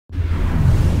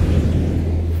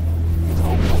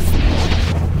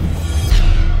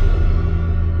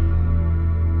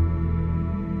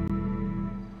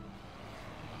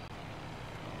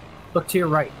Look to your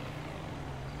right.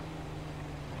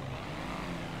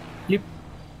 You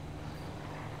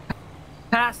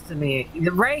passed me.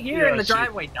 You're right here in the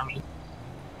driveway, dummy.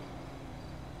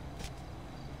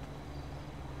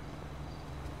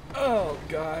 Oh,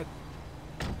 God.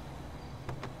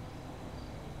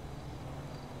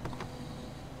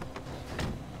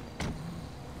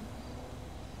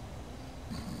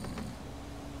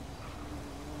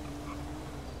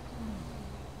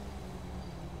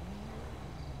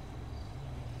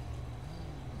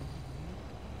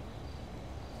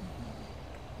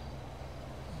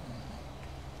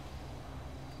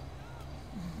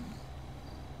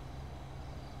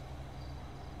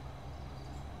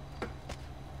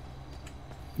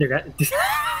 You got.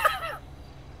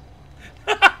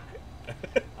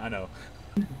 I know.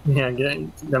 Yeah, get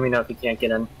in. Let me know if you can't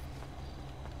get in.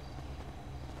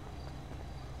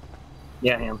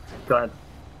 Yeah, Ham. Go ahead.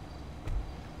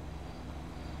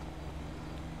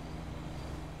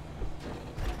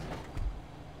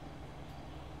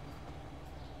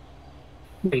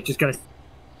 You just gonna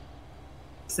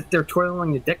sit there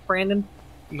twiddling your dick, Brandon?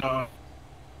 No.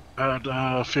 I had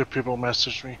a few people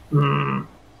message me.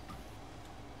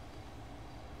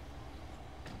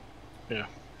 Yeah.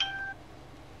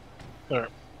 Alright.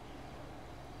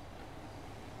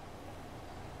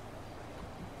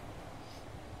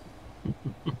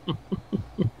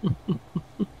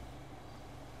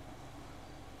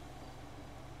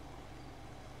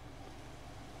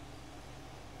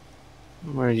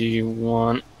 What do you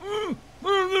want?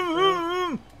 What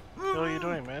are you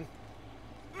doing, man?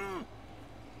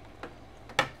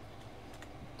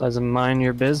 Doesn't mind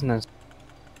your business.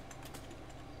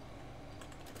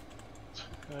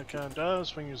 It kind of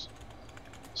does when you're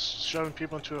shoving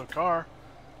people into a car.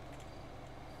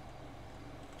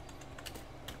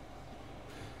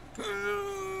 The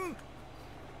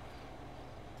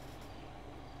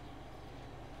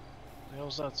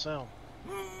hell's that sound?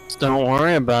 Just don't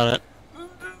worry about it.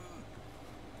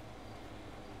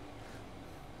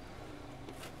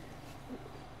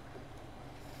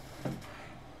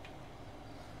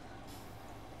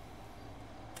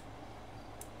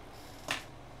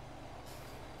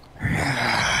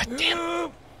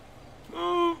 Damn.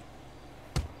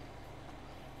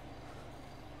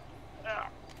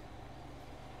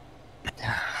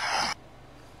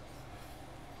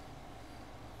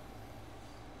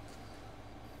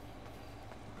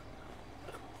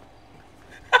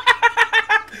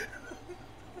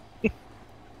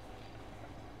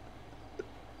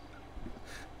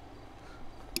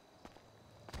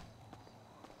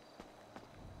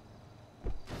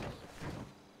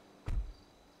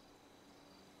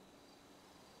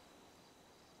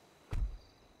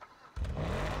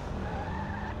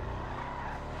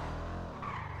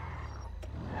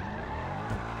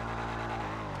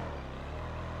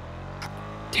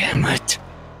 Damn it.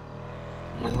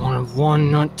 I wanted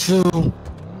one, not two.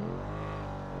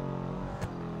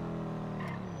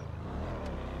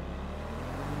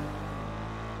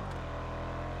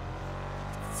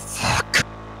 Fuck.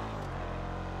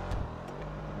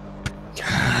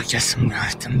 I guess I'm gonna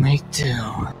have to make do.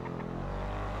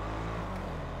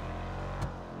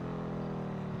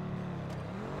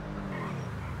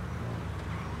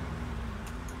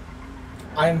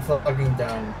 I'm fucking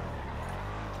done.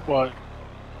 What?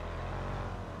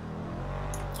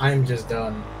 I'm just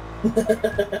done.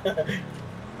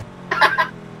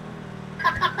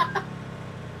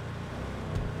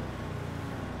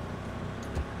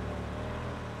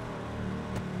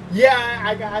 Yeah,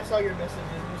 I saw your messages.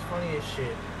 It was funny as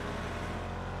shit.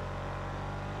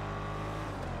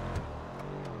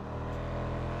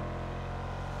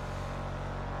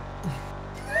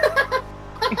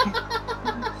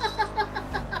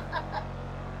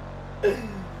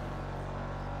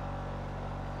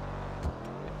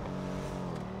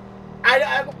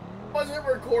 I wasn't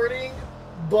recording,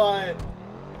 but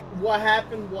what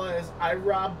happened was I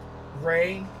robbed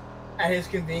Ray at his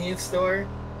convenience store,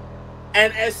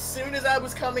 and as soon as I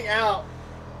was coming out,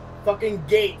 fucking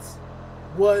Gates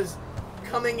was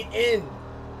coming in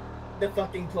the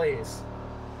fucking place.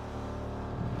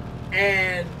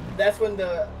 And that's when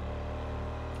the...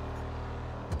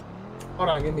 Hold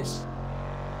on, give me a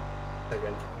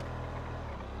second.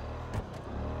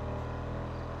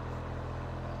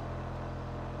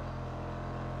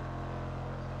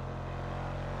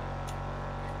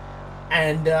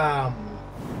 And,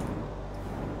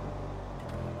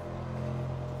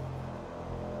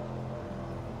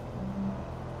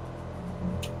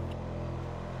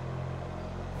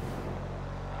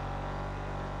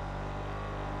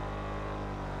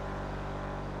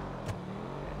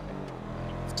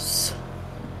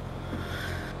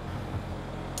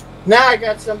 Now I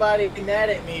got somebody mad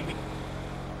at me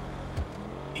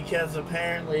because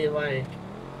apparently, like,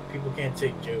 people can't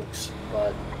take jokes.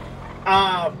 But,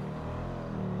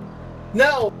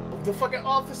 no, the fucking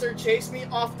officer chased me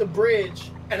off the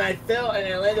bridge, and I fell,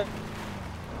 and I landed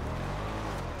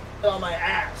on my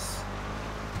ass.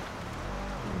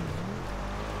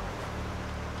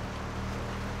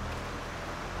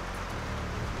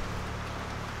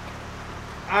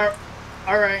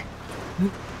 All right.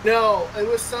 No, it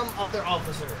was some other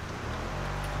officer.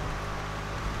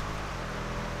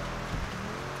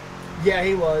 Yeah,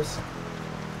 he was.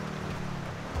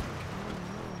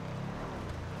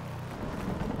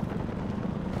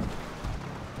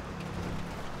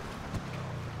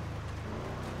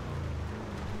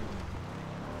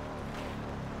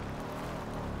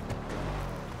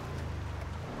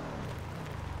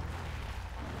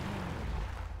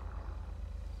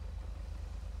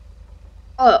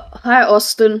 Oh, hi,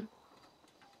 Austin.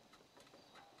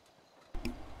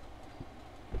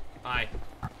 Hi.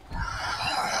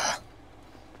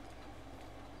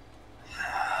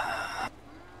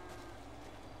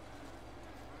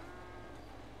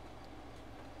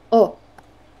 Oh,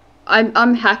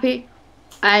 I'm happy.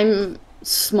 I'm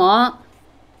smart.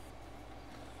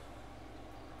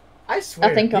 I swear,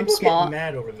 I think I'm people smart. get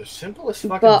mad over the simplest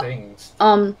fucking But, things.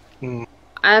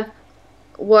 I've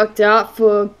worked out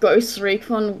for Ghost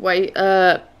Recon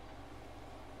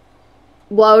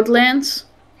Wildlands.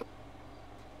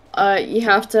 You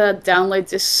have to download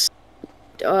this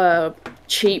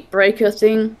cheat breaker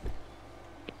thing.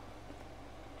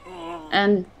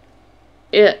 And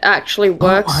it actually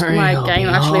works. My game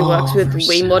actually works with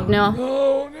Wiimote now.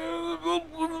 Oh, no.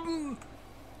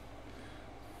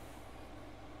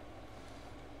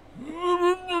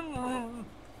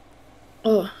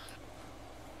 Oh.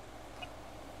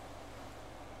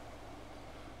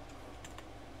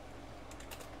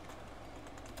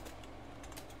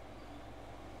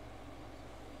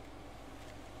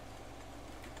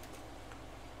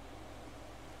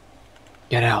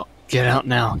 Get out. Get out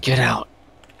now. Get out.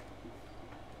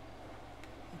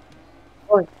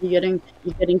 Oh, you're getting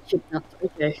kidnapped.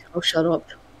 Okay, I'll shut up.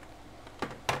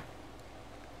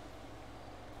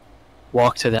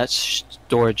 Walk to that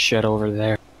storage shed over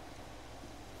there.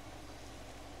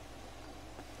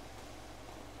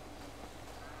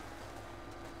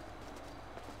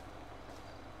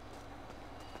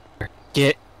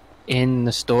 Get in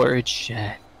the storage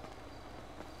shed.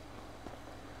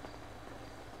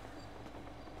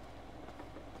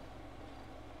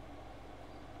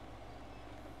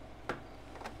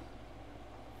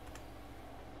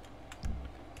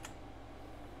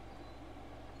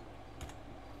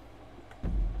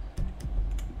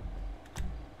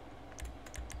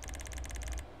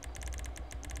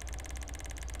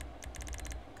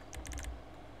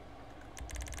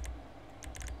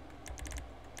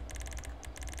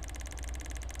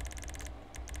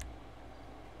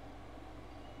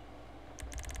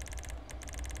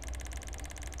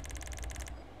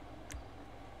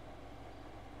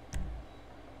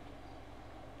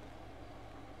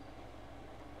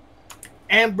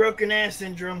 And broken ass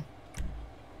syndrome.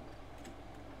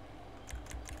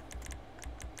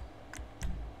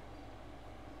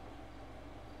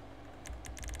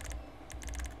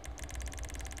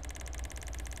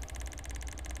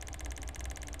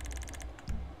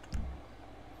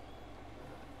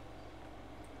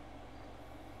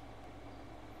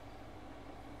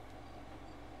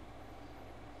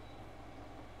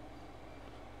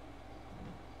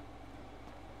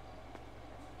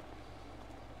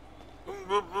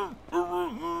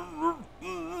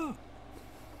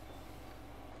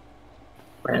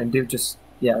 And dude, just,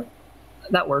 yeah,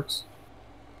 that works.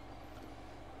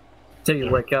 Till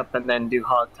you wake up and then do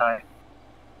hog tie.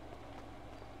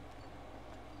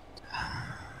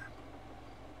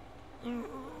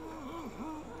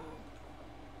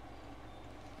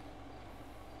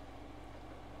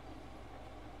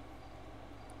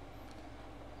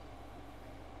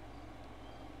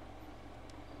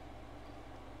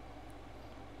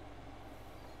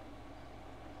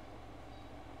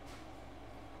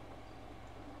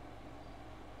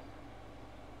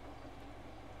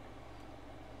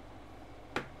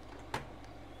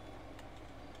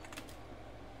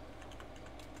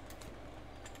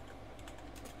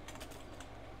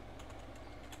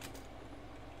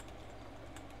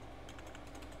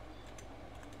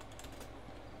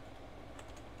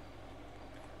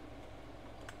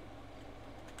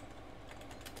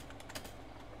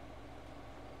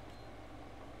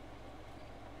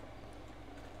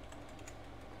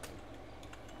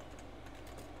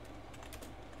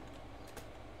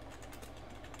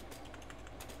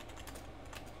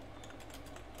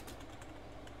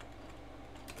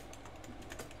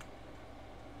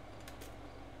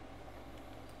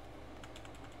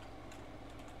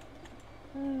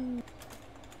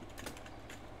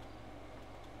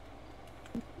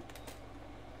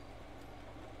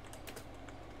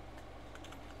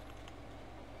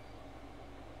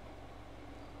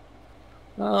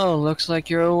 Oh, looks like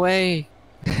you're away.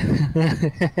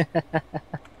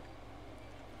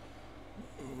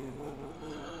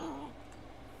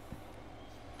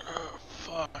 Oh,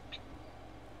 fuck.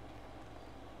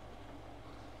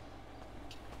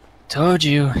 Told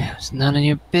you, it was none of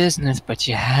your business, but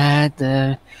you had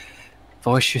to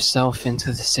force yourself into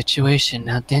the situation,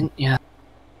 now didn't ya?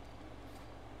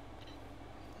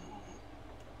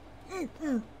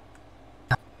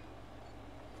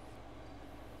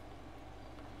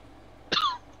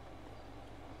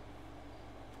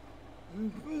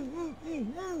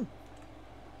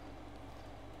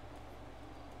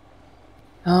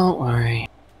 Don't worry.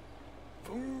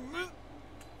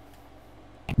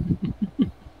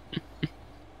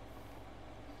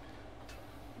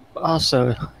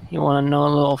 Also, you want to know a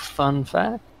little fun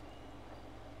fact?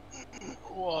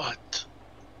 What?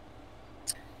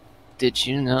 Did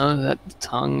you know that the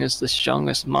tongue is the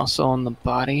strongest muscle in the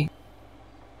body?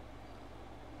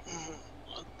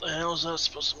 What the hell is that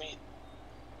supposed to mean?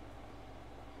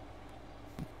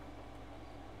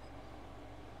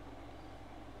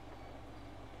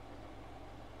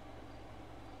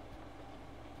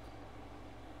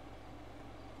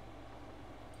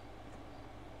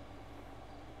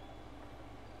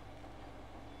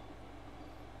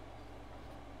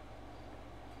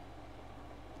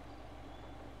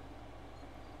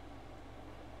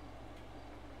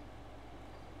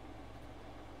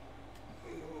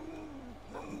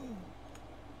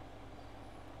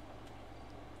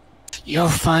 You'll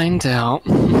find out.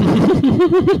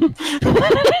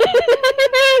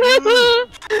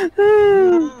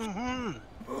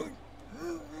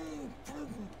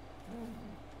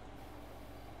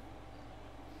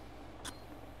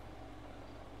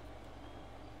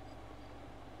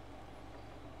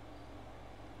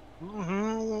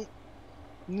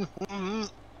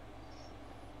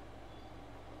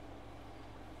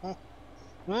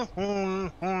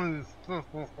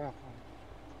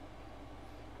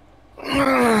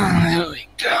 There we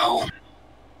go.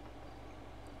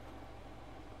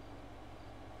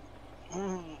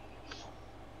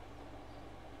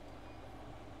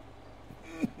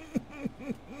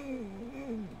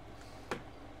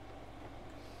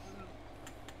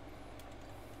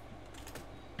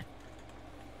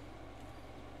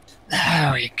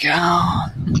 There we go.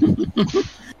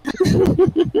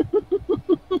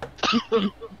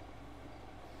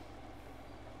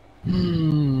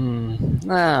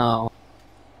 Now.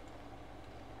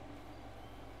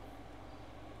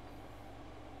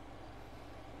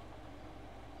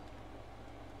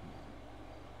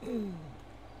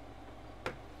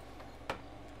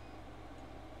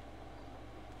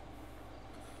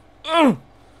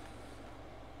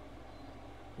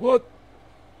 What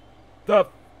the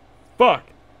fuck?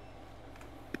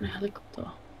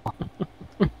 Helicopter.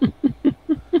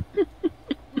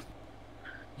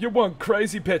 You're one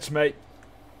crazy bitch, mate.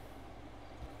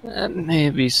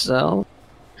 Maybe so.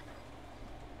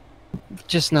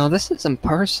 Just know this isn't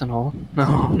personal.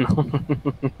 No.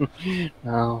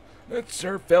 No. It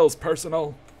sure feels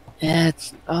personal.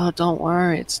 It's... Oh, don't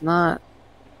worry, it's not.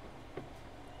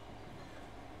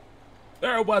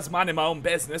 There I was minding my own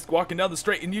business, walking down the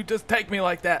street, and you just take me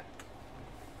like that.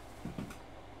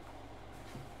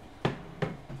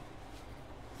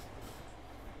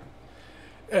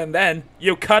 And then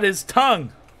you cut his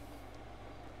tongue.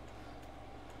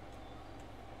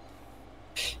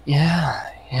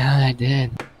 Yeah, I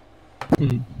did.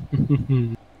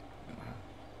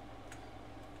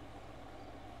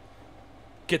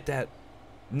 Get that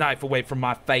knife away from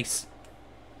my face.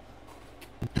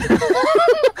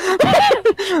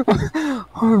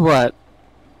 Or what?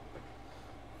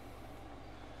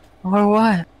 Or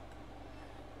what?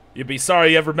 You'd be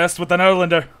sorry you ever messed with an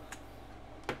Erlander.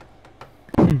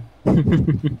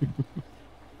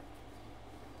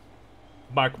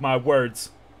 Mark my words.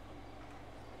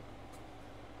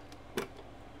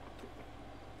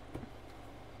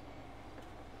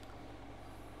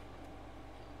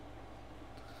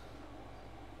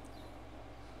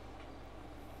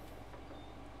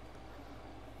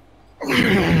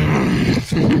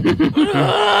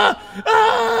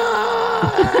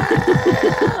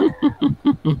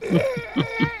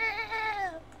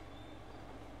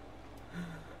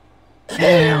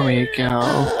 There we go.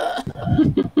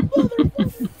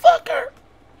 Fucker!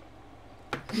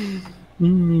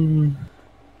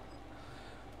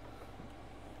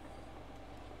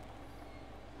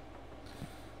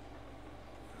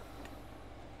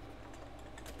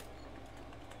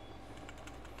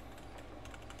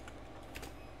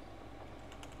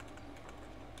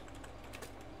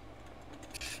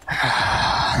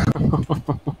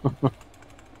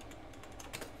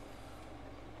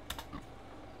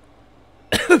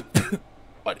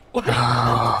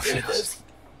 Oh, do feels... this?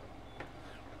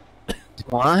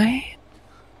 Why?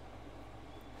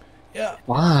 Yeah.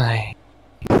 Why?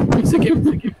 Does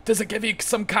it give you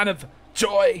some kind of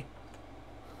joy?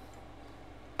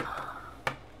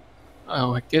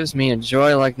 Oh, it gives me a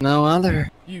joy like no other.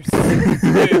 You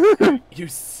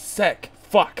sick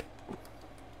fuck.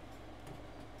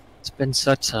 It's been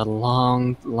such a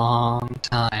long, long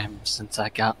time since I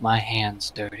got my hands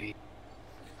dirty.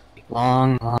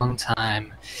 Long, long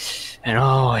time. And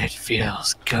oh, it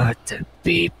feels good to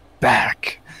be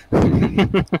back.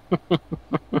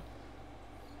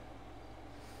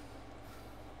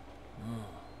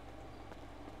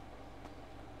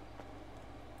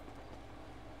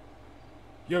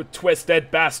 You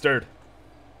twisted bastard.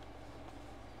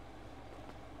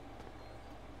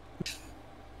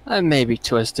 I may be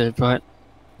twisted, but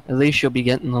at least you'll be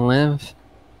getting to live.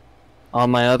 All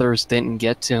my others didn't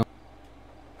get to.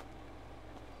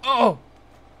 Oh!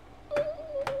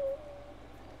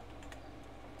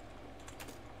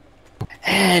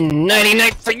 And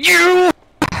nighty-night for you!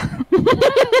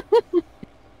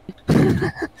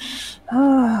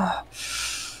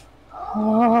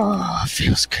 Oh,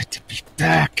 feels good to be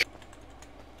back.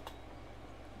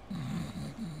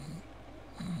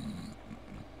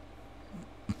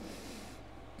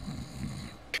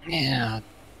 Yeah.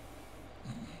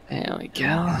 There we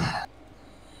go.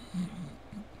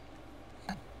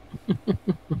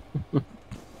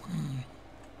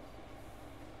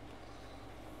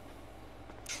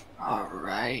 All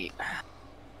right.